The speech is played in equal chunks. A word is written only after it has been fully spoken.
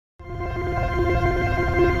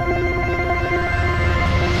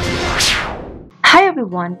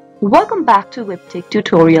everyone, welcome back to Webtech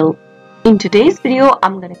Tutorial. In today's video,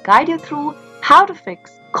 I'm going to guide you through how to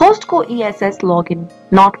fix Costco ESS login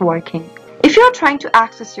not working. If you're trying to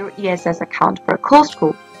access your ESS account for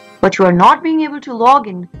Costco, but you are not being able to log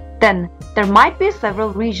in, then there might be several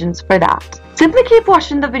reasons for that. Simply keep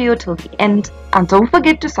watching the video till the end and don't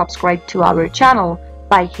forget to subscribe to our channel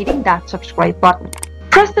by hitting that subscribe button.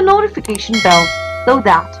 Press the notification bell so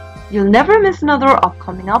that you'll never miss another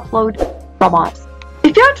upcoming upload from us.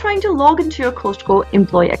 If you're trying to log into your Costco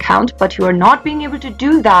employee account but you are not being able to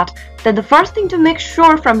do that, then the first thing to make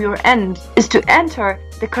sure from your end is to enter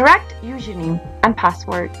the correct username and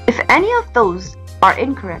password. If any of those are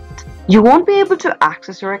incorrect, you won't be able to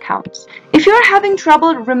access your accounts. If you're having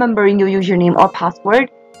trouble remembering your username or password,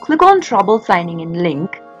 click on Trouble Signing In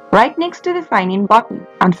link right next to the sign in button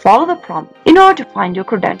and follow the prompt in order to find your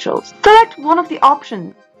credentials. Select one of the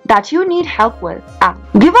options that you need help with and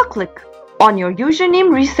give a click on your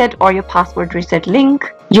username reset or your password reset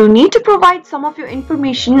link. You'll need to provide some of your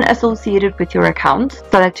information associated with your account.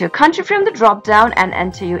 Select your country from the drop down and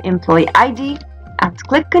enter your employee ID and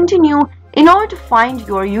click continue in order to find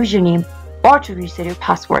your username or to reset your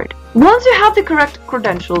password. Once you have the correct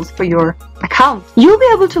credentials for your account, you'll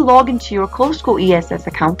be able to log into your Costco ESS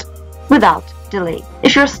account without delay.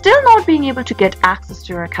 If you're still not being able to get access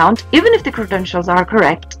to your account, even if the credentials are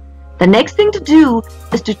correct, the next thing to do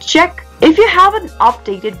is to check if you have an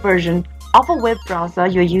updated version of a web browser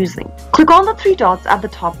you're using. Click on the three dots at the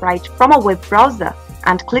top right from a web browser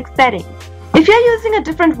and click Settings. If you're using a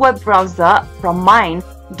different web browser from mine,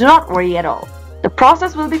 do not worry at all. The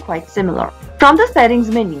process will be quite similar. From the Settings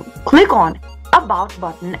menu, click on About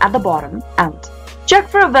button at the bottom and check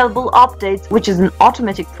for available updates, which is an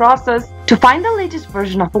automatic process to find the latest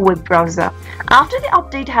version of a web browser. After the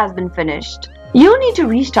update has been finished, you'll need to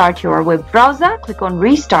restart your web browser. Click on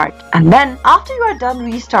Restart, and then after you are done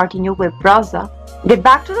restarting your web browser, get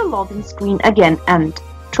back to the login screen again and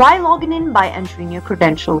try logging in by entering your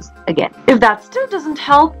credentials again. If that still doesn't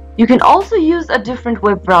help, you can also use a different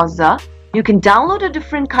web browser. You can download a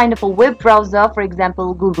different kind of a web browser, for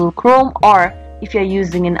example Google Chrome, or if you're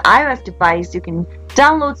using an iOS device, you can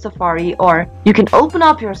download Safari, or you can open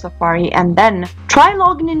up your Safari and then try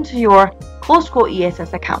logging into your Costco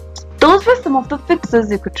ESS account. Those were some of the fixes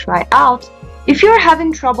you could try out if you're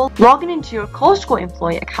having trouble logging into your Costco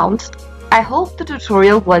employee account. I hope the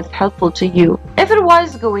tutorial was helpful to you. If it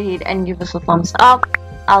was, go ahead and give us a thumbs up.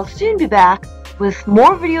 I'll soon be back with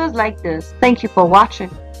more videos like this. Thank you for watching.